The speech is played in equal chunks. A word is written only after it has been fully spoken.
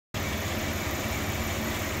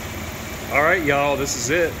All right, y'all, this is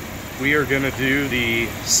it. We are gonna do the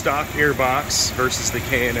stock airbox versus the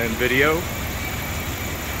K&N video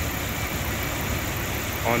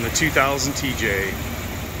on the 2000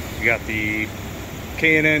 TJ. We got the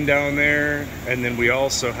K&N down there, and then we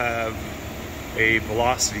also have a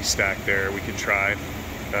velocity stack there we can try.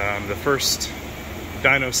 The first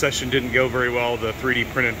dyno session didn't go very well. The 3D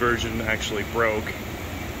printed version actually broke.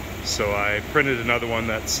 So I printed another one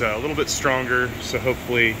that's a little bit stronger, so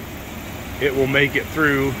hopefully it will make it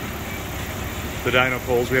through the dyno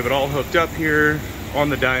poles. We have it all hooked up here on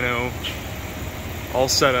the dyno, all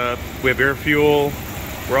set up. We have air fuel.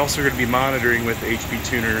 We're also going to be monitoring with HP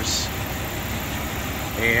tuners,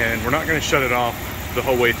 and we're not going to shut it off the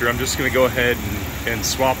whole way through. I'm just going to go ahead and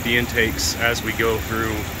swap the intakes as we go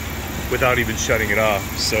through without even shutting it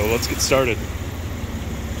off. So let's get started.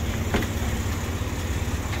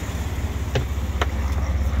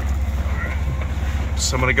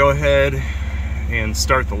 So I'm going to go ahead and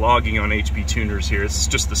start the logging on HP tuners here. This is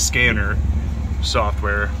just the scanner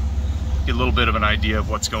software. Get a little bit of an idea of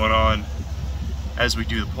what's going on as we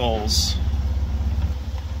do the polls.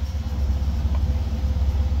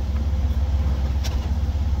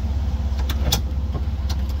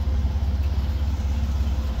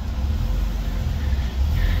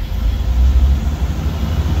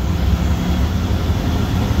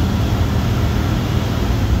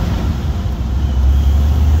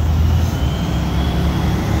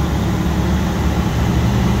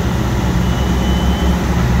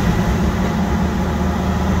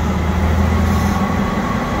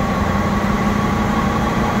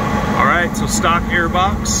 So stock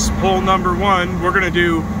airbox, pole number one. We're gonna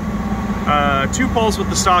do 2 poles with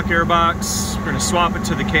the stock airbox. We're gonna swap it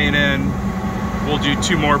to the K&N. We'll do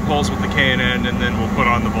 2 more poles with the K&N, and then we'll put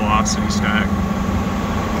on the velocity stack.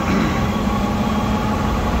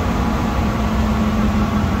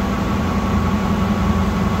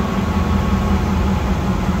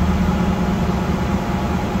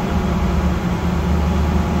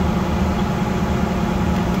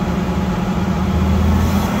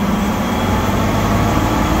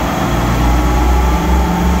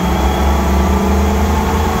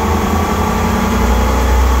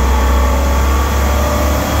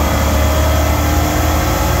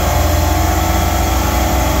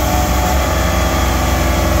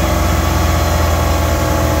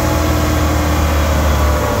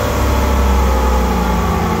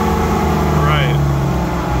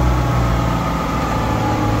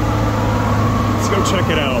 Check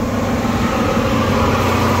it out.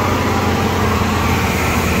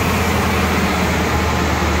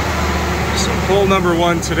 So pole number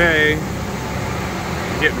one today,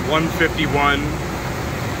 hitting 151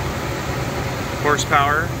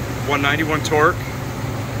 horsepower, 191 torque,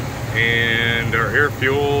 and our air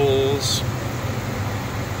fuel's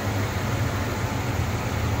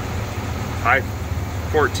high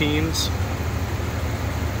 14s,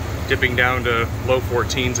 dipping down to low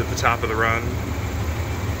 14s at the top of the run.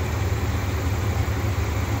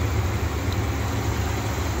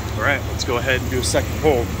 All right, let's go ahead and do a second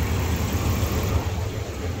pull.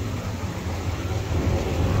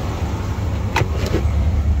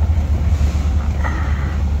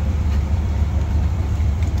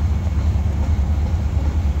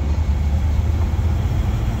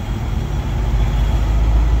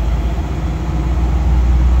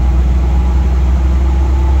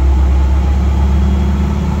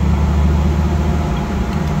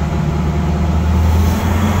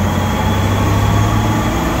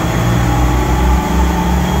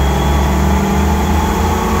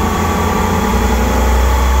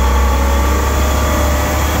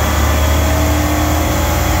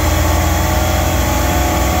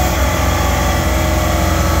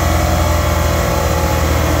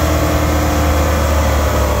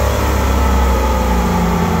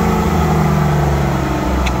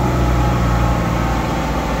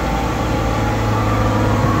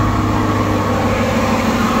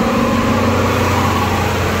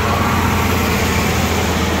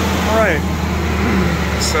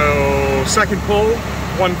 So second pull,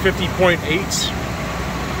 150.8,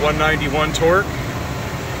 191 torque.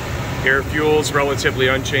 Air fuel's relatively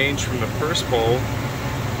unchanged from the first pull.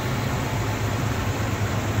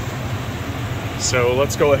 So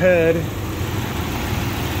let's go ahead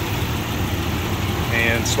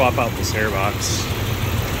and swap out this airbox.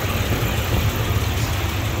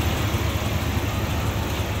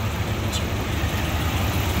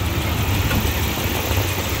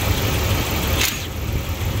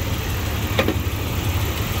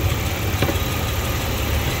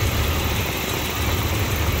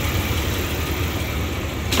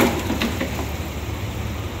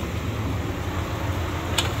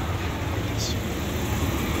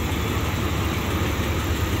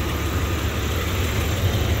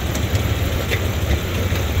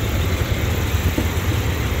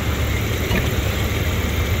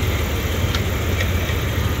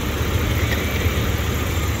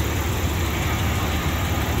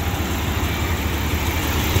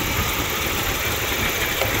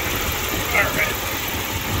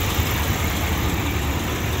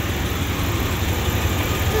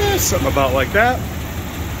 Something about like that.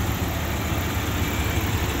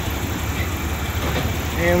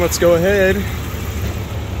 And let's go ahead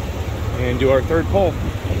and do our third pull.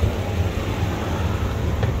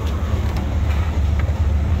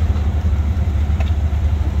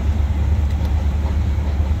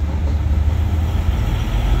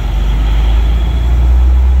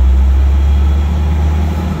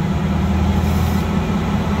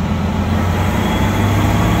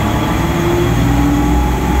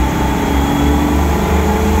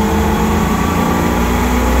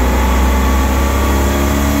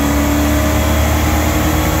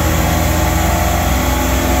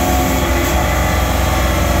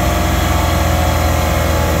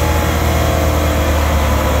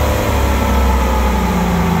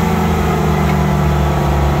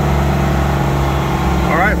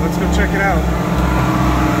 Let's go check it out.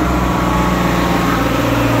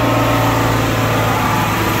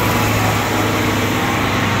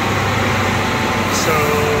 So,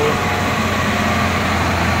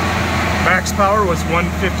 max power was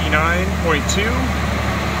 159.2,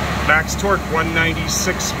 max torque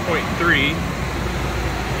 196.3,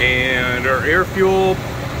 and our air fuel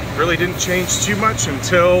really didn't change too much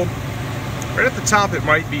until right at the top. It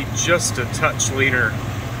might be just a touch leaner.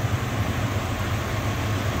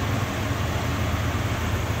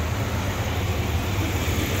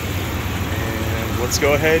 Let's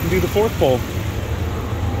go ahead and do the fourth pull.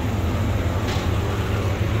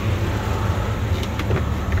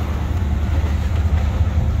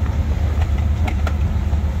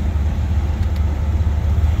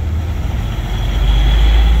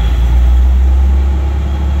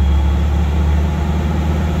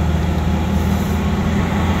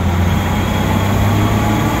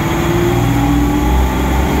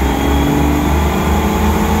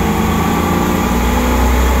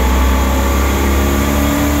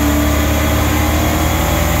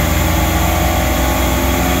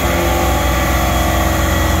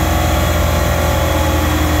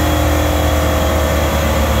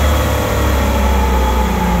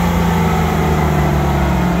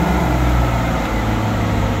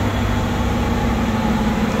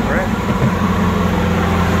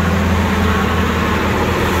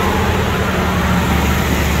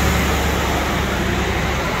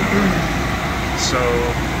 So,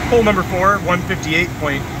 pull number 4,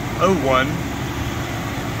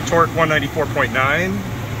 158.01, torque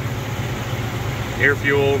 194.9, air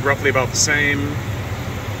fuel roughly about the same.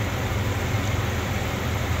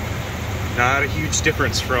 Not a huge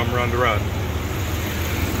difference from run to run.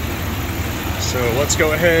 So let's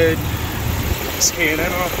go ahead, get this K&N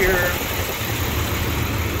off here.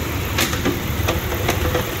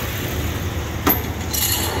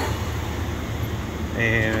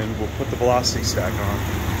 And we'll put the velocity stack on.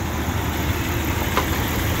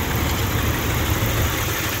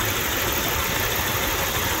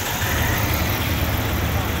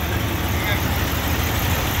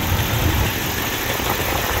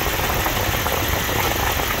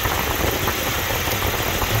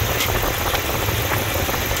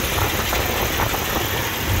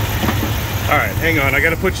 All right, hang on. I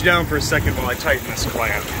gotta put you down for a second while I tighten this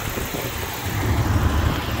clamp.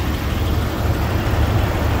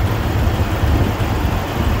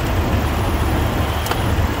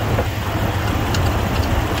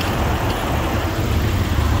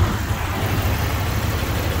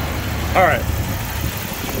 All right,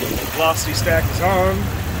 velocity stack is on.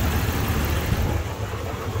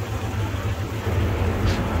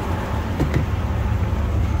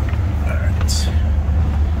 All right.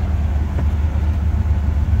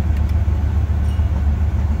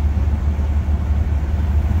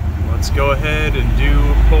 Let's go ahead and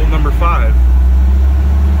do pull number 5.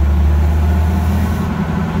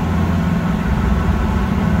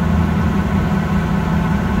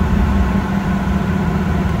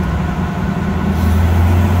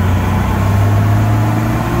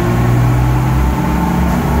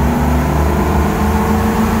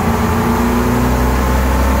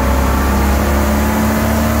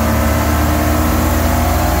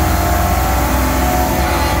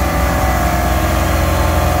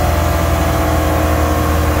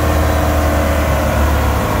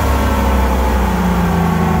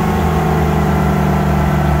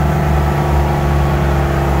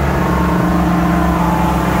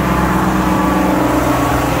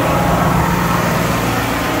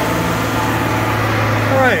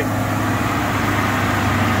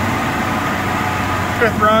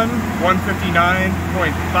 Fifth run,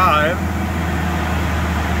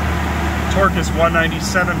 159.5. Torque is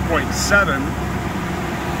 197.7.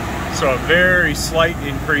 So a very slight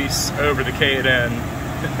increase over the K&N.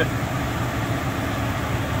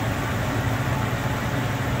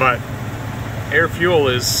 but air fuel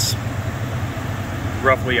is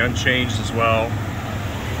roughly unchanged as well.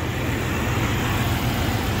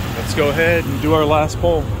 Let's go ahead and do our last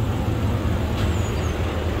pull.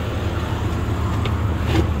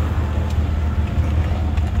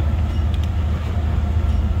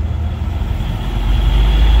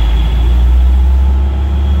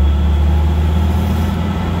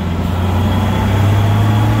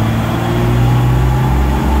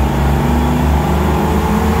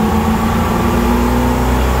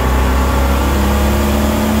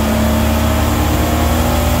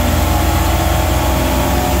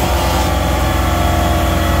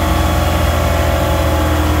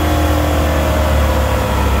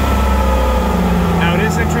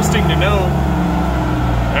 To know,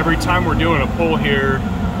 every time we're doing a pull here,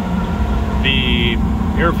 the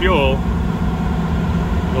air fuel,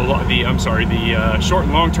 the short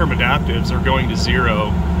and long-term adaptives are going to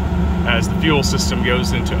zero as the fuel system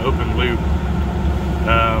goes into open loop.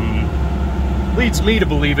 Leads me to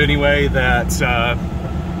believe anyway that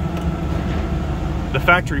the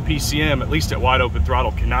factory PCM, at least at wide open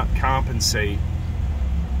throttle, cannot compensate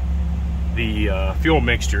the fuel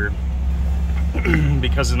mixture.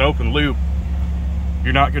 Because in open loop,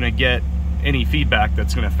 you're not going to get any feedback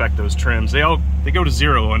that's going to affect those trims. They go to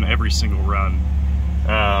zero on every single run.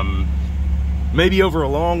 Maybe over a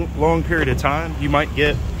long period of time, you might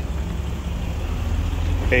get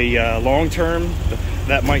a long term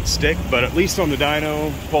that might stick, but at least on the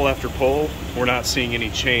dyno, pull after pull, we're not seeing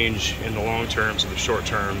any change in the long terms or the short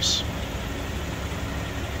terms.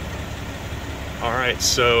 All right,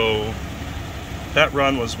 so that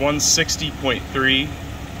run was 160.3,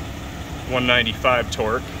 195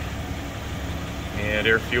 torque, and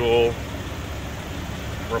air fuel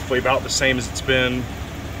roughly about the same as it's been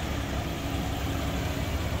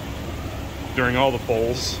during all the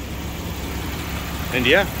pulls. And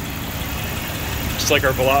yeah, just like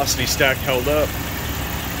our velocity stack held up.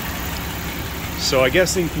 So I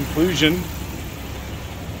guess in conclusion,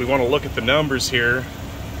 we want to look at the numbers here.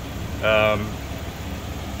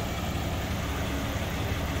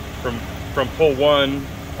 From pull 1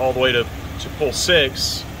 all the way to pull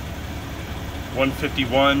 6,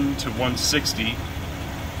 151 to 160,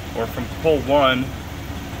 or from pull 1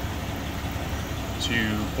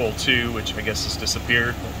 to pull 2, which I guess has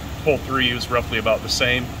disappeared. Pull 3 was roughly about the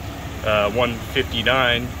same,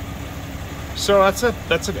 159. So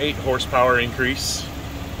that's an 8 horsepower increase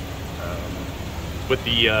with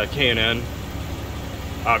the K&N.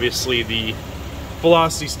 Obviously the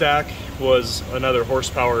velocity stack was another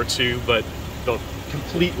horsepower or 2, but the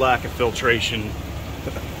complete lack of filtration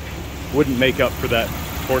wouldn't make up for that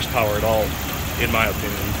horsepower at all, in my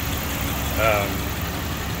opinion.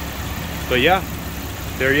 But yeah,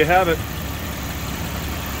 there you have it.